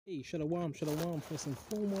Hey, Shalom, first and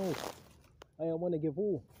foremost. I want to give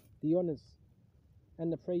all the honors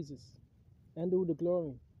and the praises and all the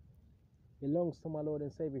glory belongs to my Lord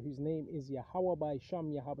and Savior, whose name is Yahweh by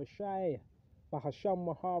Sham Yahabashai, Bahasham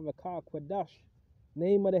Mahavaka Kwadash.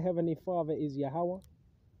 Name of the Heavenly Father is Yahweh.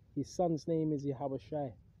 His Son's name is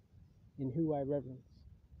Yahabashai, in who I reverence.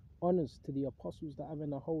 Honors to the apostles that have in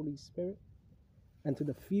the Holy Spirit, and to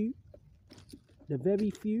the few, the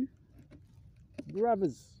very few,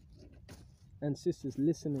 brothers and sisters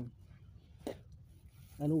listening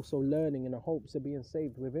and also learning in the hopes of being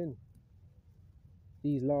saved within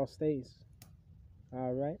these last days.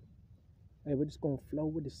 Alright? Hey, we're just going to flow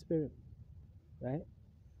with the Spirit. Right?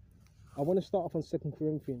 I want to start off on 2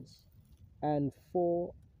 Corinthians and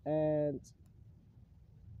 4 and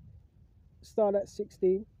start at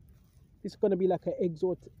 16. This is going to be like an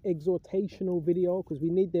exhortational video because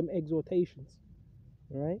we need them exhortations.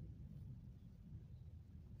 Alright?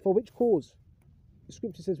 For which cause? The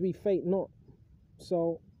scripture says we faint not.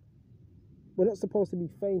 So we're not supposed to be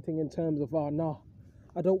fainting in terms of, oh no,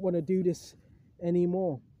 I don't want to do this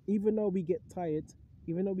anymore. Even though we get tired,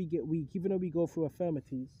 even though we get weak, even though we go through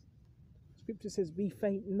infirmities, scripture says we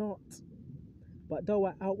faint not. But though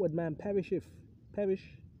our outward man perish,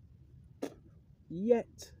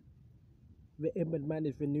 yet the inward man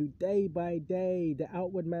is renewed day by day. The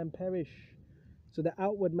outward man perish. So the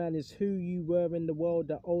outward man is who you were in the world.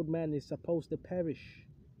 The old man is supposed to perish,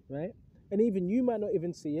 right? And even you might not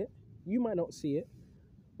even see it. You might not see it,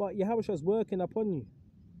 but Yahushua is working upon you.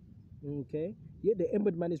 Okay? Yet the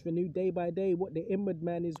inward man is renewed day by day. What the inward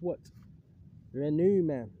man is what? Renew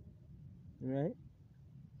man. Right?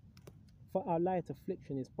 For our light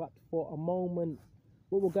affliction is but for a moment.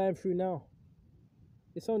 What we're going through now,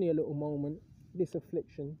 it's only a little moment. This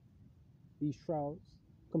affliction, these trials,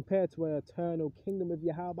 compared to an eternal kingdom of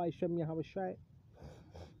Yahweh Shem Yahushai,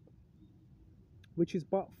 which is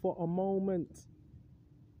but for a moment.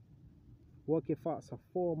 Worketh us a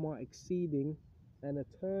far more exceeding and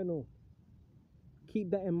eternal.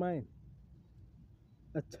 Keep that in mind.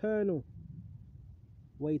 Eternal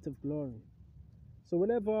weight of glory. So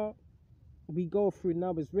whenever we go through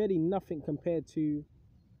now, it's really nothing compared to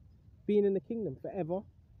being in the kingdom forever.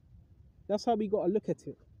 That's how we got to look at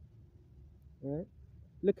it. Right?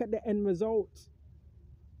 Look at the end result.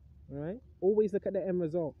 Right? Always look at the end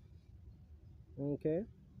result. Okay?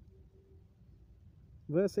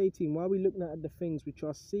 Verse 18, while we look now at the things which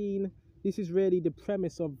are seen, this is really the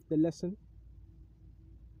premise of the lesson.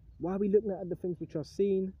 While we look now at the things which are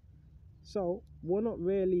seen, so we're not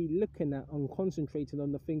really looking at and concentrating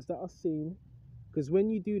on the things that are seen, because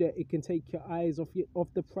when you do that, it can take your eyes off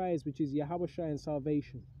the prize, which is Yahushua and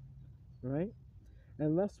salvation, right?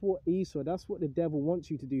 And that's what Esau, that's what the devil wants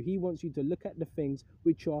you to do. He wants you to look at the things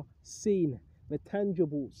which are seen, the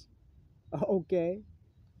tangibles, okay?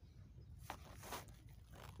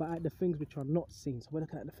 But at the things which are not seen. So we're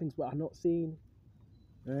looking at the things which are not seen,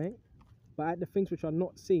 right? But at the things which are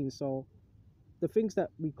not seen, so the things that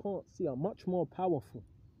we can't see are much more powerful,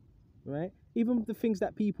 right? Even the things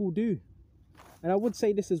that people do. And I would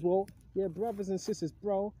say this as well, yeah, brothers and sisters,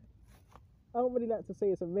 bro, I don't really like to say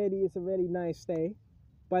it's a really nice day,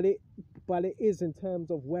 but it is in terms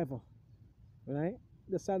of weather, right?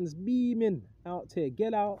 The sun's beaming out here.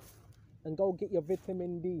 Get out and go get your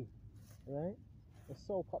vitamin D, right? And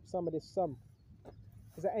soak up some of this sun,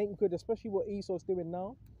 because it ain't good, especially what Esau's doing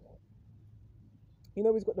now. You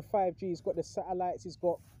know, he's got the 5G, he's got the satellites, he's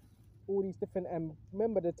got all these different, and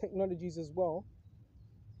remember the technologies as well.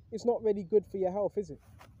 It's not really good for your health, is it?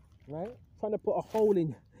 Right? Trying to put a hole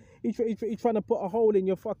in, he's trying to put a hole in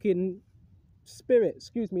your fucking spirit,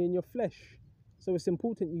 in your flesh. So it's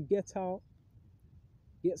important you get out,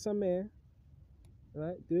 get some air,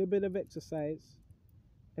 right? Do a bit of exercise,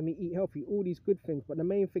 and we eat healthy, all these good things. But the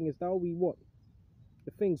main thing is that we what?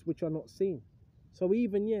 The things which are not seen. So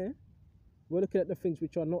even, yeah, we're looking at the things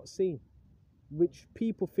which are not seen, which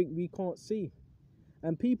people think we can't see.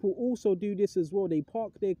 And people also do this as well. They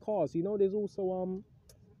park their cars. You know, there's also,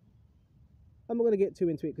 I'm not going to get too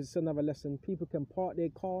into it because it's another lesson. People can park their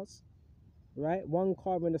cars, right? One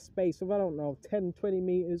car in a space of, I don't know, 10, 20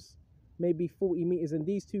 meters, maybe 40 meters. And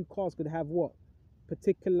these two cars could have what?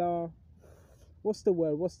 Particular, what's the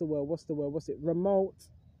word?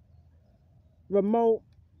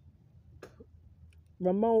 Remote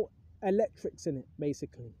electrics in it,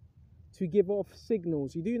 basically, to give off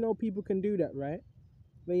signals. You do know people can do that, right?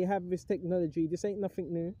 Where you have this technology. This ain't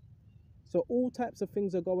nothing new. So all types of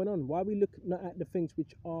things are going on. Why are we looking at the things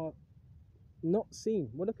which are not seen?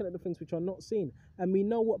 We're looking at the things which are not seen. And we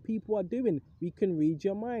know what people are doing. We can read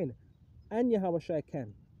your mind. And Yahushua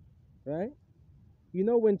can. Right? You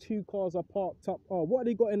know when two cars are parked up, oh, what have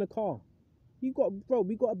they got in the car? We got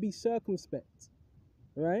to be circumspect,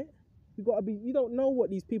 right? You don't know what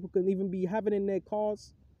these people can even be having in their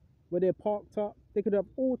cars where they're parked up. They could have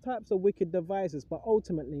all types of wicked devices, but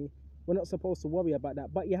ultimately, we're not supposed to worry about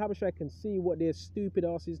that. But Yahushua can see what their stupid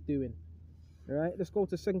ass is doing, right? Let's go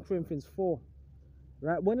to 2 Corinthians 4,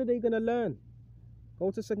 right? When are they going to learn?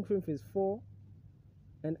 Go to 2 Corinthians 4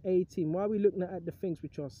 and 18. Why are we looking at the things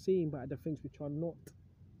which are seen, but at the things which are not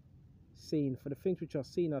seen? For the things which are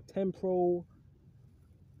seen are temporal,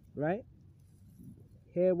 right?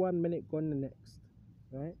 Here 1 minute, gone the next,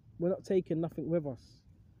 right? We're not taking nothing with us.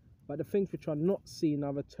 But the things which are not seen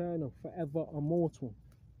are eternal, forever, immortal.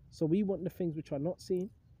 So we want the things which are not seen.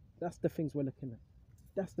 That's the things we're looking at.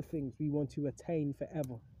 That's the things we want to attain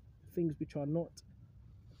forever. Things which are not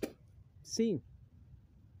seen.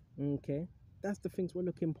 Okay? That's the things we're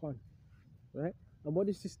looking upon. Right? And what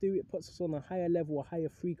does this do? It puts us on a higher level, a higher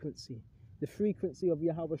frequency. The frequency of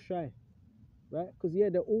Yahweh Shai. Right? Because yeah,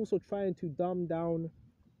 they're also trying to dumb down,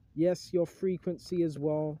 yes, your frequency as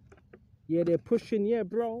well. Yeah, they're pushing, yeah,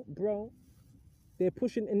 bro. They're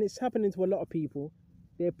pushing, and it's happening to a lot of people.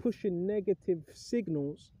 They're pushing negative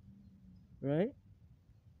signals, right?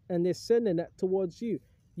 And they're sending that towards you.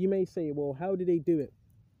 You may say, well, how do they do it?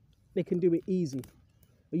 They can do it easy.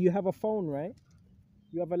 But you have a phone, right?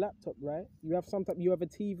 You have a laptop, right? You have a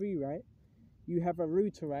TV, right? You have a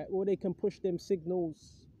router, right? Or they can push them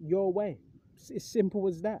signals your way. It's simple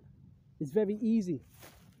as that. It's very easy.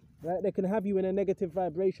 Right? They can have you in a negative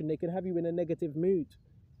vibration. They can have you in a negative mood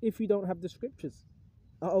if you don't have the scriptures.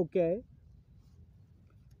 Okay.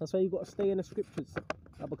 That's why you got to stay in the scriptures.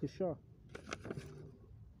 Abakashah.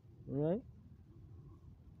 Right?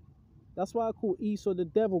 That's why I call Esau the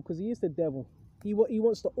devil, because he is the devil. He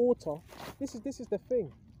wants to alter. This is the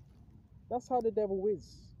thing. That's how the devil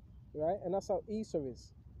is. Right? And that's how Esau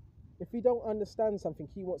is. If he don't understand something,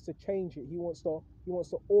 he wants to change it. He wants to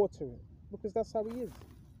alter it. Because that's how he is.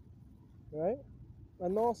 Right? A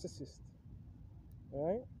narcissist.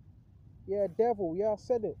 Right? Yeah, devil. Yeah, I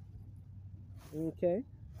said it. Okay.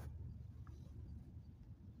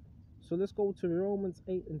 So let's go to Romans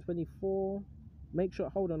 8 and 24. Make sure,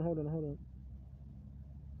 hold on.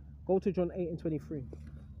 Go to John 8 and 23.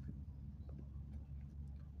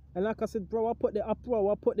 And like I said, bro, I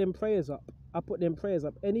put them prayers up.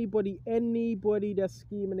 Anybody that's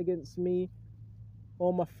scheming against me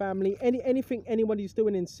or my family, anything anybody's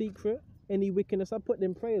doing in secret, any wickedness, I put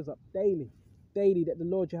them prayers up daily that the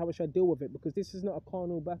Lord Jehovah shall deal with it, because this is not a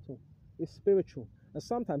carnal battle, it's spiritual. And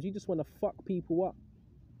sometimes you just want to fuck people up,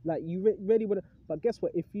 like you really want to. But guess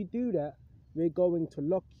what? If you do that, we're going to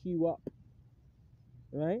lock you up,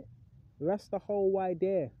 right? That's the whole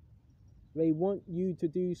idea. They want you to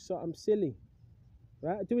do something silly,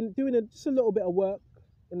 right? Doing just a little bit of work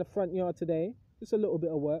in the front yard today, just a little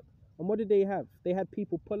bit of work. And what did they have? They had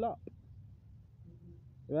people pull up,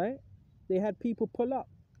 right? They had people pull up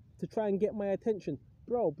to try and get my attention.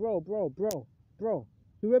 Bro.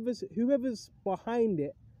 Whoever's behind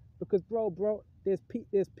it, because bro,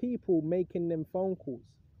 there's people making them phone calls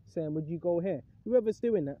saying, would you go here? Whoever's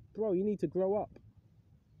doing that, bro, you need to grow up.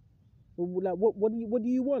 Like, what do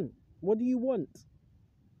you want? What do you want?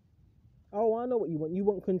 Oh, I know what you want. You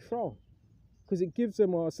want control. Because it gives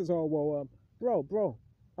them, says, oh, well, bro,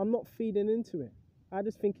 I'm not feeding into it. I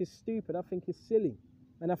just think it's stupid. I think it's silly.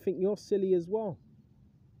 And I think you're silly as well.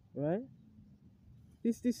 Right?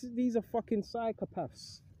 These are fucking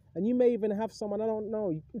psychopaths. And you may even have someone, I don't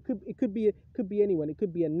know. It could be anyone. It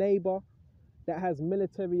could be a neighbor that has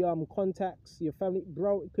military contacts, your family,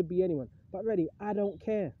 bro, it could be anyone. But really, I don't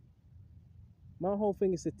care. My whole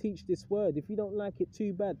thing is to teach this word. If you don't like it,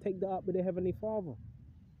 too bad. Take that up with the Heavenly Father.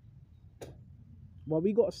 Well,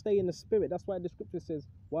 we got to stay in the spirit. That's why the scripture says,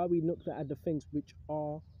 why we look at the things which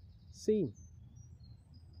are seen,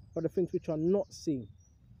 but the things which are not seen.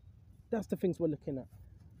 That's the things we're looking at.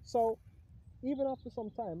 So, even after some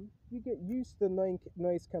time, you get used to the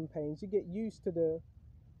noise campaigns. You get used to the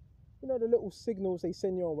little signals they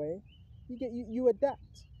send your way. You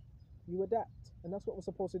adapt. You adapt. And that's what we're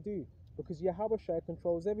supposed to do. Because Yahweh Shai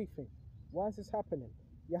controls everything. Why is this happening?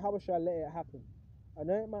 Yahweh Shai let it happen. I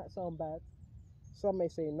know it might sound bad. Some may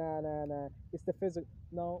say, nah, it's the physical.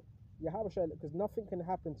 No, Yahweh Shai, because nothing can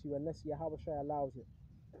happen to you unless Yahweh Shai allows it.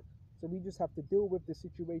 So we just have to deal with the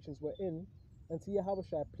situations we're in until Yahweh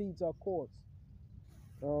Shai pleads our cause.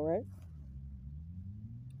 Alright?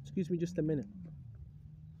 Excuse me just a minute.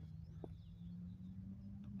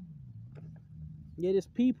 Yeah, there's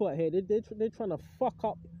people out here, they're trying to fuck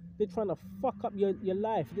up. They're trying to fuck up your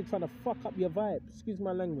life. They're trying to fuck up your vibe. Excuse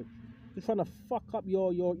my language. They're trying to fuck up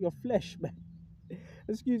your flesh, man.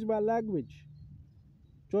 Excuse my language.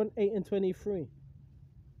 John 8 and 23.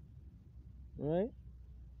 Right?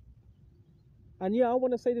 And yeah, I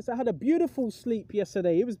want to say this. I had a beautiful sleep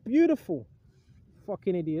yesterday. It was beautiful.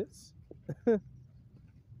 Fucking idiots.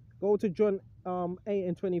 Go to John 8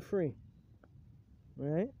 and 23.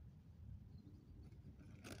 Right?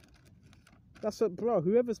 That's what, bro,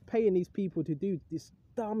 whoever's paying these people to do this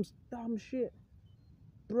dumb shit.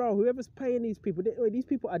 Bro, whoever's paying these people, these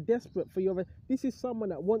people are desperate for your... This is someone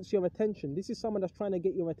that wants your attention. This is someone that's trying to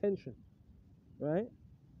get your attention. Right?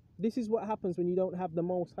 This is what happens when you don't have the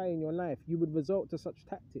Most High in your life. You would resort to such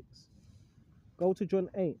tactics. Go to John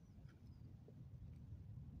 8.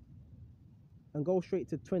 And go straight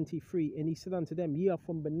to 23. And he said unto them, ye are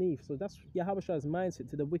from beneath. So that's Yahweh's mindset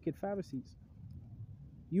to the wicked Pharisees.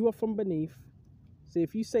 You are from beneath. So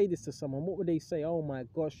if you say this to someone, what would they say? Oh my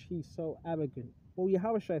gosh, he's so arrogant. Well,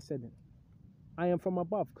 Yahweh said it. I am from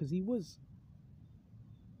above, because he was.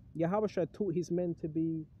 Yahweh taught his men to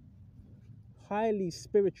be highly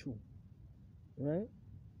spiritual, right?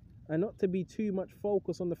 And not to be too much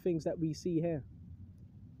focused on the things that we see here.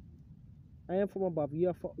 I am from above. You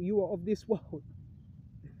are of this world.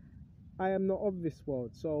 I am not of this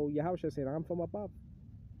world. So Yahweh said, I'm from above.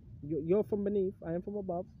 You're from beneath. I am from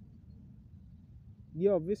above.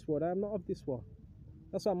 You're of this world. I am not of this world.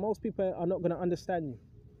 That's why most people are not going to understand you.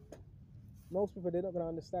 Most people, they're not going to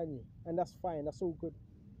understand you. And that's fine. That's all good.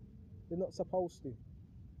 They're not supposed to.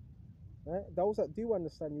 Right? Those that do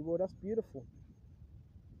understand you, well, that's beautiful.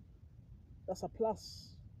 That's a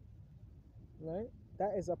plus. Right?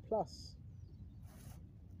 That is a plus.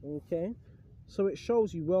 Okay? So it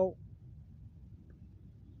shows you, well,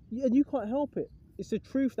 and you can't help it. It's the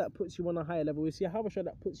truth that puts you on a higher level. It's Yahweh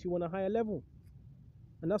that puts you on a higher level.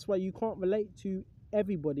 And that's why you can't relate to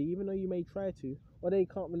everybody, even though you may try to, or they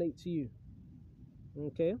can't relate to you.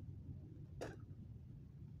 Okay?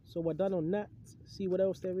 So we're done on that. See what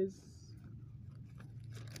else there is.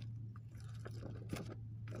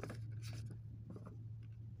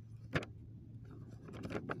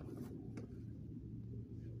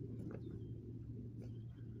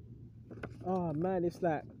 Oh man, it's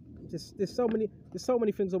like there's so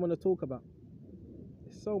many things I want to talk about.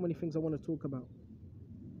 There's so many things I want to talk about.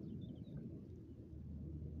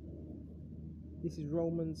 This is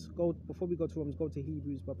Romans. Before we go to Romans, go to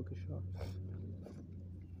Hebrews, Baba Kashar.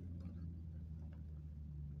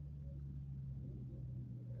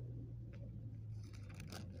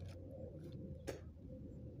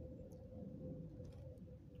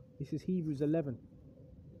 This is Hebrews 11.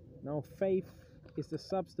 Now faith is the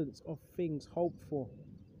substance of things hoped for,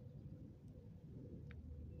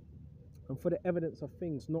 and for the evidence of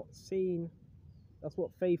things not seen. That's what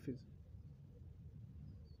faith is.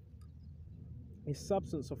 It's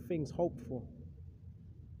substance of things hoped for.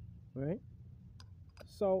 Right?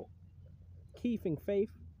 So, key thing, faith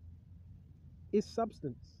is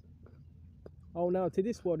substance. Oh, now to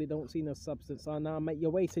this world, they don't see no substance. Oh, now, mate, you're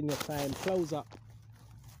wasting your time. Close up.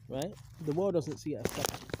 Right? The world doesn't see it as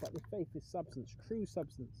substance, but the faith is substance, true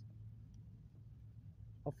substance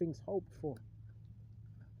of things hoped for.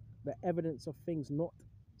 The evidence of things not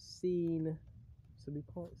seen. So we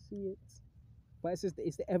can't see it. But it says that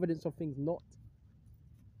it's the evidence of things not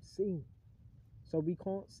seen. So we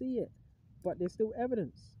can't see it. But there's still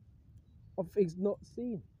evidence of things not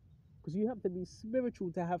seen. Because you have to be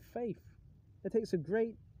spiritual to have faith. It takes a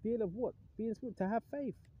great deal of what? Being spiritual, to have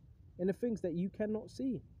faith in the things that you cannot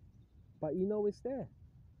see. But you know it's there.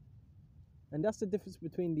 And that's the difference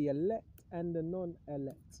between the elect and the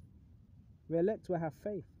non-elect. The elect will have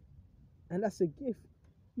faith. And that's a gift.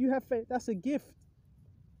 You have faith, that's a gift.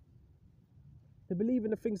 To believe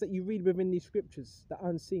in the things that you read within these scriptures, the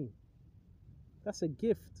unseen. That's a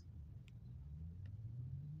gift.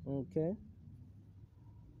 Okay?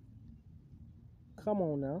 Come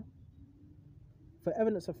on now. For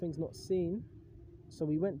evidence of things not seen. So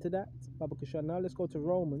we went to that. Baba Kashah. Now let's go to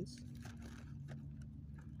Romans.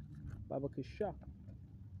 Baba Kashah.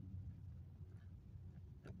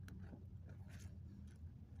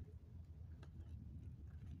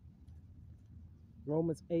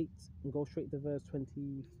 Romans 8 and go straight to verse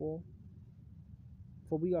 24.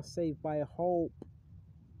 For we are saved by hope.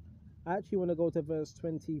 I actually want to go to verse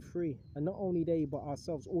 23. And not only they, but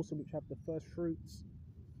ourselves also, which have the first fruits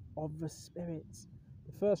of the Spirit.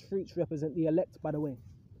 The first fruits represent the elect, by the way.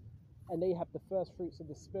 And they have the first fruits of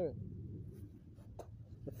the Spirit.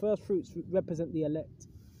 The first fruits represent the elect.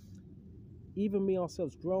 Even we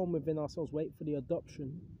ourselves, grown within ourselves, wait for the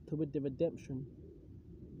adoption, to with the redemption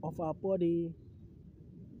of our body.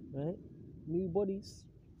 Right? New bodies.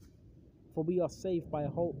 For we are saved by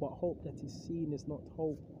hope, but hope that is seen is not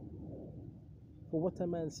hope. For what a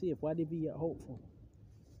man seeth, why did he yet hope for?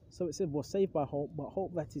 So it said, we're saved by hope, but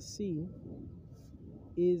hope that is seen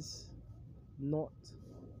is not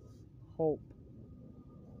hope,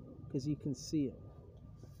 because you can see it.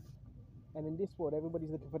 And in this world, everybody's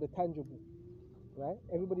looking for the tangible, right?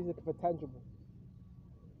 Everybody's looking for tangible.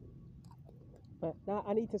 But now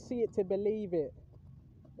I need to see it to believe it,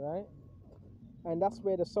 right? And that's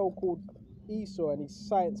where the so-called Esau and his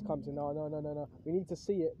science comes in. No. We need to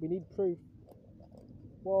see it. We need proof.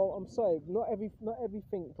 Well, I'm sorry, not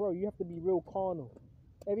everything, bro. You have to be real carnal.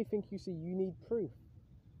 Everything you see, you need proof.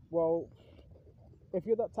 Well, if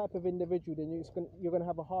you're that type of individual, then you're gonna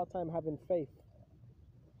have a hard time having faith.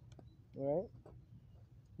 All right?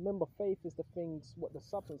 Remember, faith is the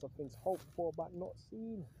substance of things hoped for but not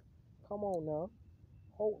seen. Come on now,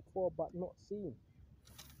 hoped for but not seen.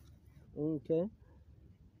 Okay.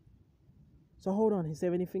 So hold on. Is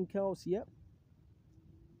there anything else? Yep.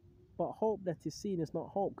 But hope that is seen is not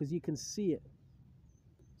hope, because you can see it.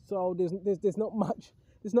 So there's not much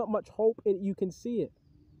hope in it. You can see it.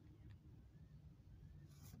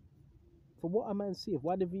 For what a man seeth,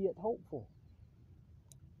 why did he yet hope for?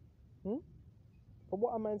 For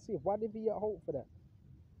what a man seeth, why did he yet hope for that?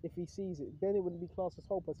 If he sees it, then it wouldn't be classed as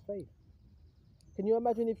hope, as faith. Can you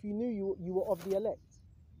imagine if you knew you were of the elect?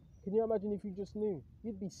 Can you imagine if you just knew?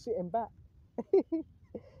 You'd be sitting back.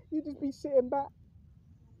 You'd just be sitting back,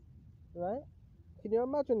 right? Can you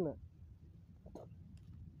imagine that?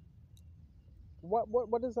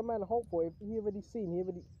 What does a man hope for if he already seen?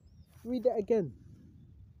 Read that again.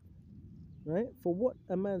 Right? For what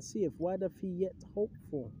a man seeth, why doth he yet hope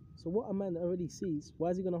for? So what a man already sees, why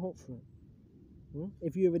is he going to hope for it?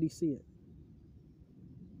 If you already see it.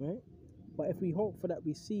 Right? But if we hope for that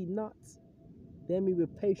we see not, then we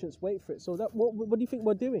with patience wait for it. So that what do you think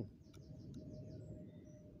we're doing?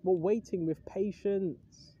 We're waiting with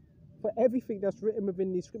patience for everything that's written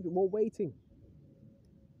within these scriptures. We're waiting.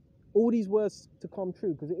 All these words to come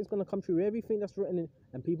true, because it is going to come true. Everything that's written in,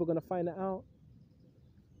 and people are going to find it out.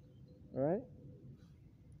 Alright?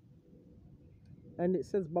 And it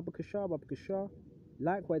says, Babakashah.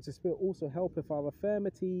 Likewise, the Spirit also helpeth our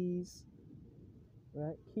infirmities.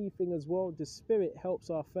 Right? Key thing as well, the Spirit helps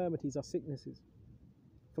our infirmities, our sicknesses.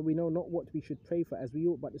 For we know not what we should pray for as we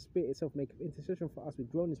ought, but the Spirit itself maketh intercession for us with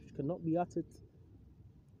groanings which cannot be uttered.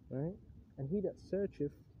 Right? And he that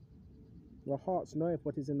searcheth your hearts knoweth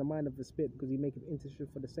what is in the mind of the Spirit, because he maketh intercession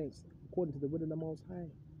for the saints according to the will of the Most High.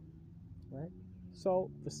 Right? So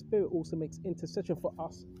the Spirit also makes intercession for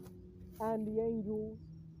us and the angels.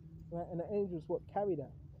 Right? And the angels what carry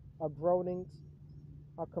that? Our groanings,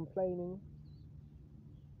 our complaining,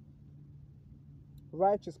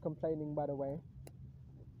 righteous complaining, by the way.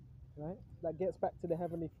 Right? That gets back to the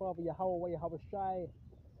Heavenly Father, Yahweh Shai.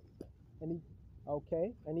 And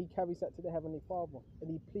he carries that to the Heavenly Father, and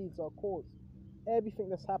he pleads our cause. Everything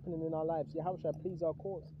that's happening in our lives, Yahweh pleads our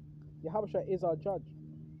cause. Yahweh is our judge.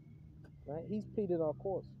 Right? He's pleading our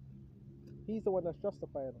cause. He's the one that's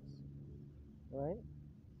justifying us. Right?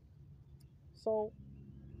 So,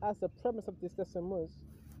 as the premise of this lesson was,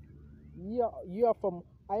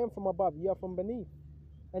 I am from above, you are from beneath.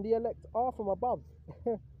 And the elect are from above.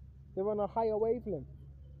 They're on a higher wavelength.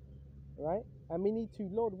 Right? And we need to,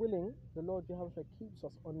 Lord willing, the Lord Jehovah keeps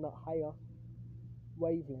us on that higher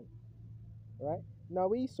wavelength. Right?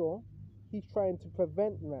 Now Esau, he's trying to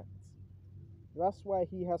prevent that. That's why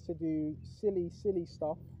he has to do silly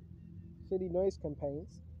stuff, silly noise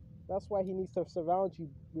campaigns. That's why he needs to surround you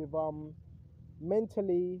with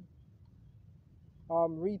mentally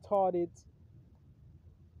retarded,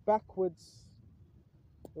 backwards,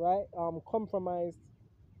 right? Compromised,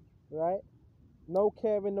 right? No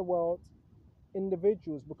care in the world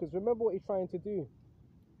individuals, because remember what he's trying to do.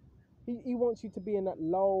 He wants you to be in that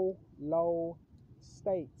low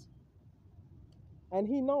state. And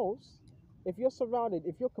he knows if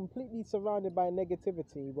you're completely surrounded by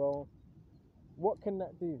negativity, well, what can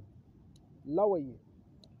that do? Lower you.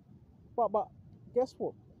 But guess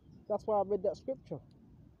what? That's why I read that scripture.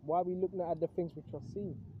 Why are we looking at the things which are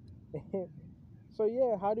seen? So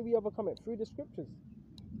yeah, how do we overcome it? Through the scriptures.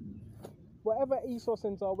 Whatever Esau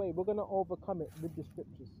sends our way, we're going to overcome it with the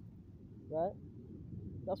scriptures. Right?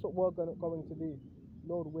 That's what we're going to do,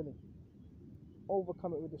 Lord willing.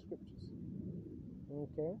 Overcome it with the scriptures.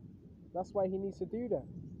 Okay? That's why he needs to do that.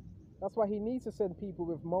 That's why he needs to send people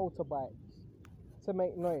with motorbikes to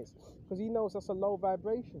make noise, because he knows that's a low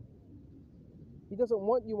vibration. He doesn't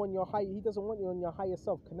want you on your higher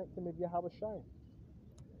self, connecting with Yahweh Shai.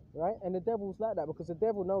 Right? And the devil's like that, because the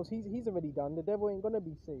devil knows he's already done. The devil ain't gonna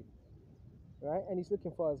be saved. Right? And he's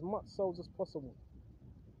looking for as much souls as possible.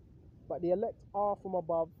 But the elect are from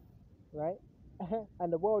above, right?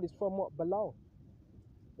 And the world is from what? Below.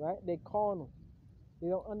 Right? They're carnal. They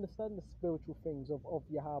don't understand the spiritual things of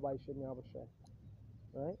Yahweh Shem Yahweh Shai.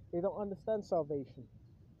 Right? They don't understand salvation.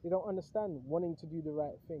 They don't understand wanting to do the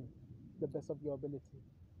right thing, the best of your ability.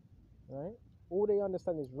 Right? All they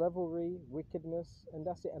understand is revelry, wickedness, and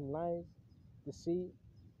that's it, and lies, deceit,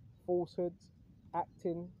 falsehoods,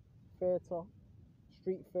 acting, theatre,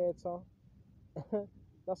 street theatre.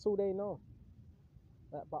 That's all they know.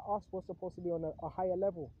 But us, we're supposed to be on a higher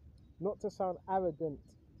level. Not to sound arrogant,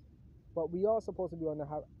 but we are supposed to be on a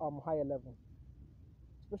higher level.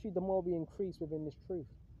 Especially the more we increase within this truth.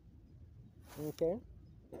 Okay?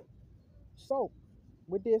 So,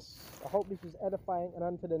 with this, I hope this was edifying. And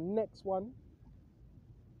on to the next one.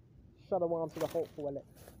 Shalom to the hopeful elect.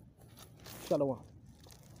 Shalom.